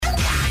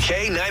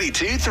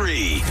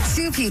K92-3.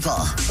 Two people,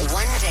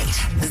 one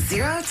date,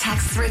 zero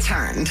texts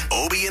returned.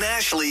 Obie and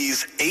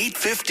Ashley's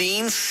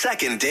 8:15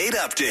 second date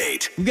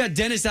update. We've got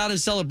Dennis out in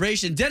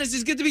Celebration. Dennis,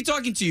 it's good to be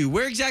talking to you.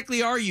 Where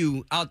exactly are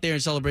you out there in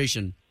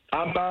Celebration?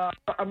 I'm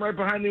right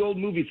behind the old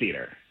movie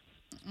theater.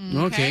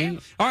 Okay.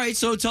 All right,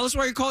 so tell us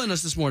why you're calling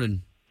us this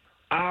morning.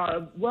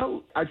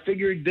 Well, I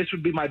figured this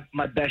would be my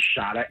best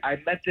shot. I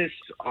met this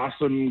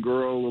awesome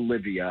girl,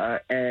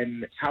 Olivia,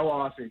 and how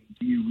often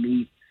do you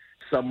meet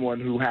someone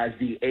who has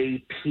the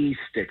AP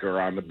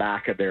sticker on the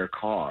back of their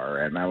car?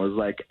 And I was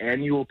like,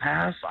 annual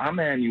pass? I'm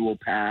annual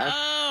pass.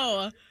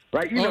 Oh.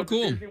 Right? You know,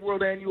 cool. the Disney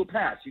World annual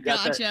pass. You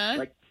got Gotcha. that,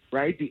 like,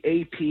 right? The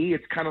AP,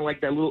 it's kind of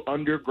like that little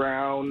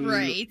underground.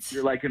 Right.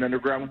 You're like an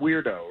underground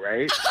weirdo,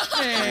 right?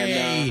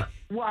 Hey, And,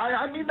 well,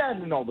 I mean that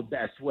in all the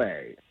best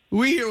way.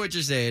 we hear what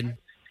you're saying.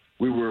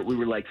 We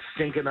were like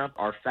syncing up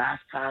our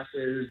fast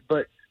passes,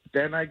 but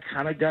then I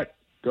kind of got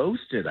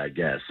ghosted, I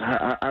guess.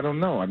 I don't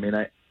know. I mean,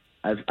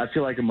 I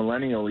feel like a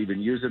millennial even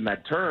using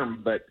that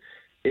term, but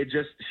she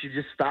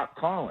just stopped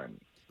calling.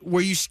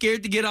 Were you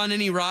scared to get on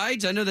any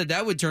rides? I know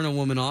that would turn a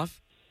woman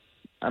off.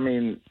 I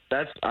mean,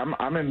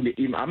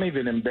 I'm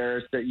even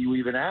embarrassed that you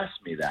even asked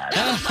me that.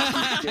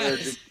 I'm scared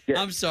to get,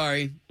 I'm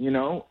sorry. you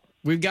know,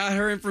 We've got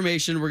her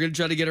information. We're going to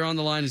try to get her on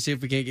the line and see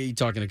if we can't get you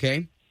talking,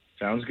 okay?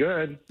 sounds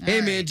good. Hey,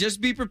 right. man,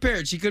 just be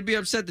prepared. She could be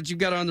upset that you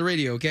got her on the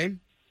radio, okay?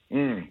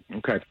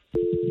 Okay.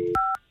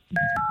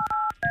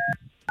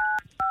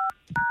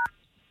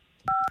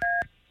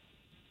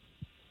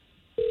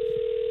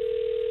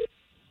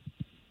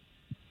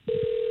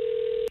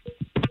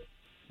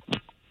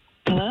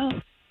 Hello,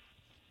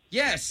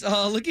 Yes,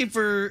 looking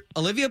for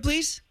Olivia,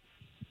 please?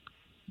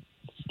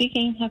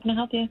 speaking. How can I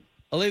help you?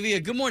 Olivia,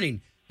 good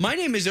morning. My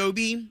name is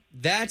Obie.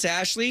 That's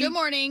Ashley. Good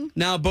morning.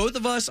 Now, both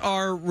of us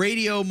are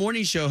radio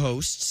morning show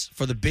hosts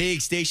for the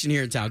big station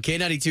here in town,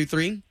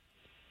 K92.3.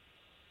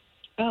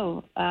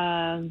 Oh,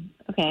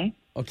 okay.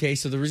 Okay,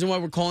 so the reason why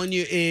we're calling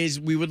you is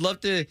we would love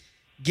to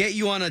get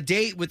you on a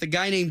date with a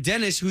guy named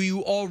Dennis who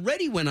you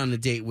already went on a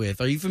date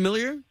with. Are you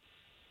familiar?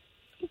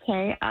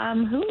 Okay.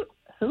 Who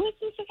is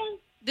this again?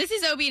 This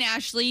is Obie and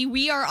Ashley.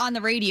 We are on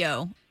the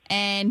radio,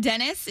 and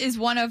Dennis is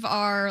one of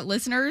our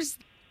listeners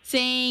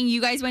saying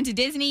you guys went to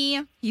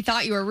Disney. He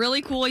thought you were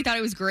really cool. He thought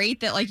it was great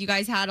that like you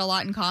guys had a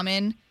lot in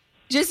common.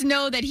 Just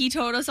know that he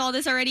told us all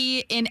this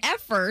already in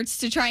efforts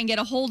to try and get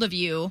a hold of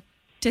you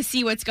to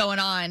see what's going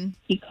on.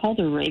 He called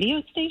a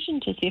radio station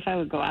to see if I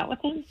would go out with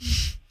him.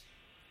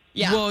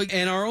 Yeah. Well,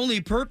 and our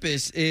only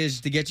purpose is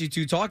to get you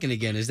two talking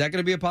again. Is that going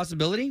to be a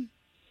possibility?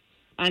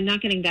 I'm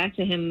not getting back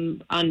to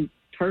him on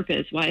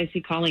purpose. Why is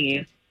he calling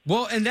you?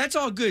 Well, and that's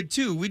all good,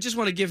 too. We just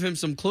want to give him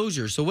some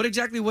closure. So what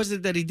exactly was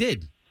it that he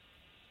did?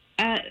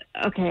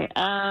 Okay.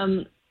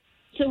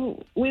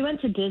 So we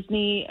went to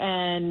Disney,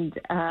 and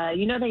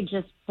they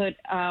just put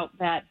out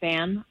that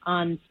ban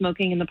on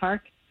smoking in the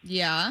park.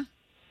 Yeah.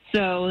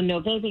 So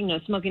no vaping, no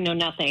smoking, no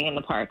nothing in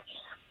the park.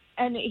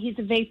 And he's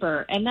a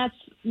vapor, and that's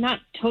not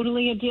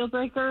totally a deal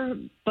breaker,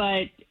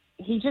 but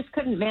he just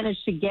couldn't manage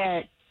to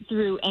get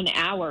through an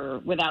hour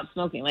without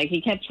smoking. Like,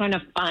 he kept trying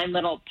to find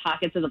little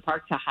pockets of the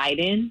park to hide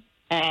in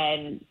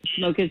and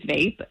smoke his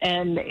vape,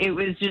 and it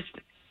was just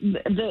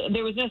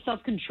there was no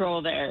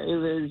self-control there. It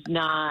was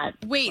not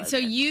Wait, so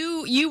pleasant.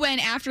 you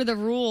went after the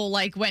rule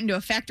like went into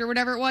effect or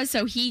whatever it was,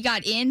 so he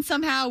got in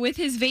somehow with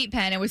his vape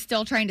pen and was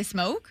still trying to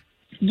smoke?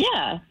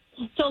 Yeah.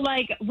 So,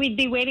 like, we'd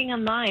be waiting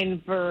in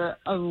line for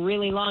a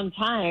really long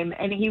time,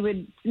 and he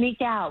would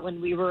sneak out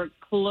when we were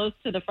close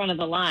to the front of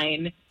the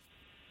line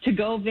to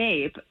go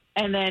vape.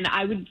 And then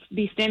I would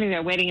be standing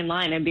there waiting in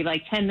line and be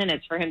like 10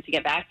 minutes for him to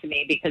get back to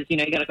me because, you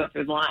got to go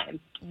through the line.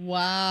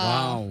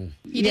 Wow.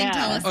 He didn't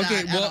tell us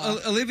Okay, that at all.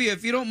 well, Olivia,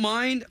 if you don't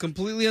mind,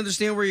 completely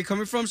understand where you're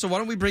coming from. So why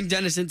don't we bring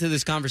Dennis into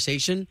this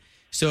conversation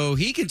so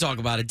he can talk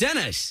about it?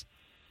 Dennis.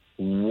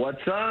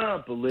 What's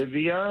up,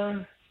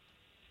 Olivia?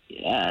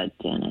 Yeah,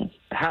 Dennis.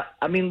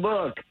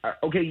 Look,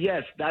 okay,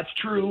 yes, that's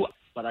true,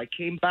 but I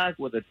came back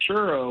with a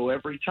churro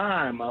every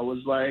time. I was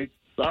like,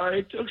 sorry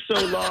it took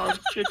so long.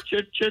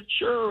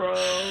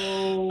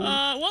 Churro.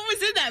 What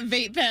was in that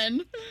vape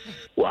pen?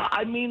 Well,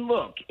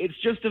 look, it's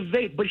just a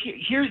vape. But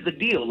here's the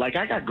deal. Like,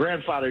 I got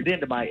grandfathered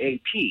into my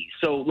AP.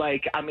 So,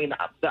 like, I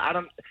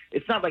don't.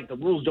 It's not like the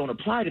rules don't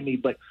apply to me,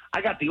 but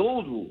I got the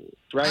old rules,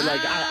 right?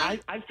 Like,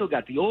 I still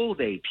got the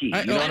old AP. You know I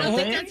what don't I'm think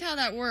saying? that's how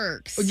that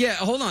works. Yeah,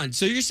 hold on.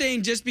 So you're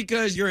saying just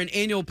because you're an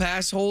annual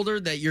pass holder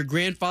that you're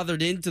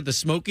grandfathered into the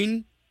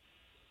smoking?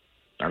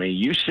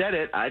 You said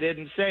it. I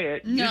didn't say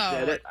it. You No.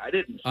 said it. I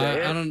didn't say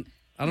it.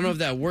 I don't know if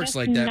that works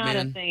That's like that, not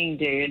man. a thing,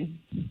 dude.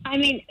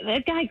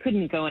 That guy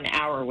couldn't go an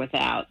hour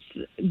without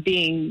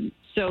being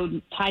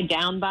so tied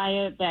down by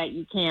it that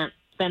you can't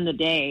spend the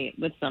day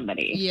with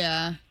somebody.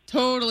 Yeah,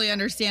 totally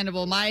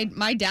understandable. My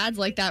dad's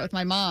like that with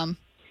my mom.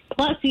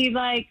 Plus, he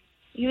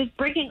was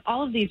breaking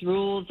all of these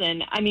rules,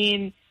 and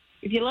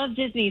if you love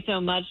Disney so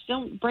much,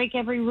 don't break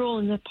every rule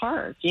in the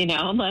park.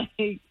 Like,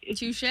 it's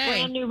Touche. a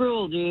brand new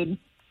rule, dude.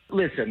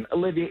 Listen,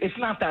 Olivia, it's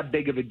not that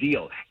big of a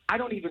deal. I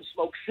don't even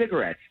smoke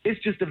cigarettes.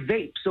 It's just a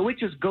vape. So it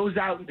just goes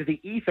out into the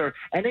ether,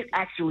 and it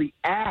actually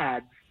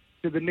adds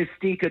to the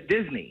mystique of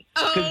Disney.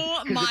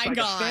 Oh, my it's like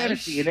gosh. a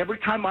fantasy, and every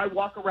time I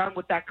walk around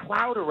with that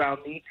cloud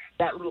around me,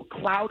 that little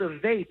cloud of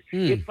vape,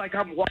 it's like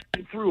I'm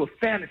walking through a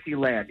fantasy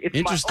land. It's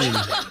Interesting. my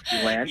own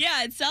fantasy land.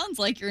 Yeah, it sounds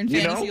like you're in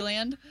You know?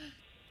 Fantasyland.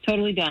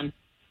 Totally done.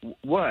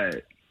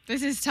 What?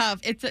 This is tough.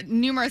 It's at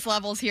numerous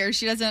levels here.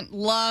 She doesn't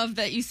love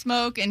that you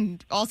smoke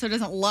and also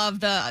doesn't love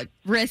the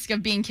risk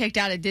of being kicked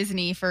out of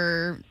Disney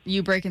for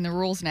you breaking the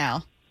rules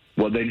now.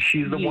 Well, then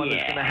she's the one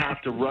that's Yeah. going to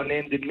have to run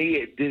into me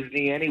at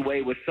Disney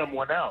anyway with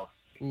someone else.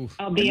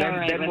 I'll be And all then,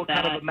 right then with what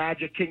that. kind of a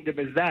magic kingdom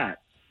is that?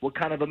 What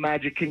kind of a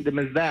magic kingdom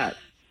is that?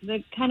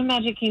 The kind of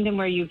Magic Kingdom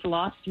where you've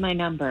lost my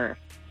number.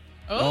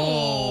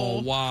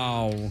 Oh,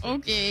 wow.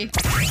 Okay.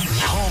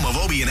 Home of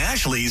Obie and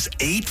Ashley's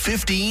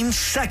 8:15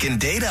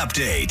 second date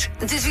update.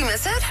 Did you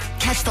miss it?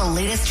 Catch the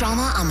latest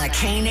drama on the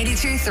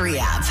K82-3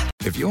 app.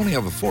 If you only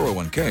have a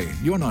 401k,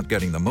 you're not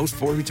getting the most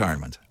for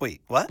retirement.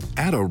 Wait, what?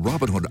 Add a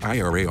Robinhood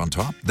IRA on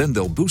top, then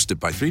they'll boost it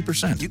by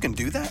 3%. You can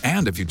do that?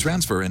 And if you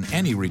transfer in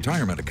any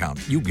retirement account,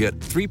 you get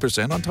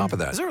 3% on top of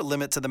that. Is there a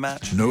limit to the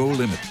match? No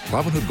limit.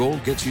 Robinhood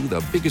Gold gets you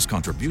the biggest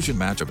contribution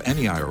match of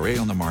any IRA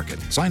on the market.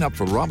 Sign up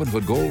for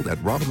Robinhood Gold at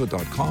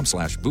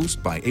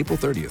Robinhood.com/boost by April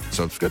 30th.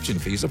 Subscription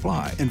fees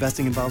apply.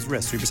 Investing involves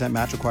risk. 3%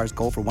 match requires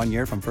gold for 1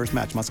 year from first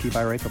match. Must keep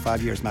IRA for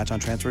 5 years. Match on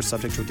transfers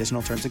subject to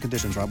additional terms and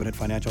conditions. Robinhood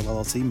Financial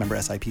LLC, member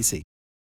SIPC.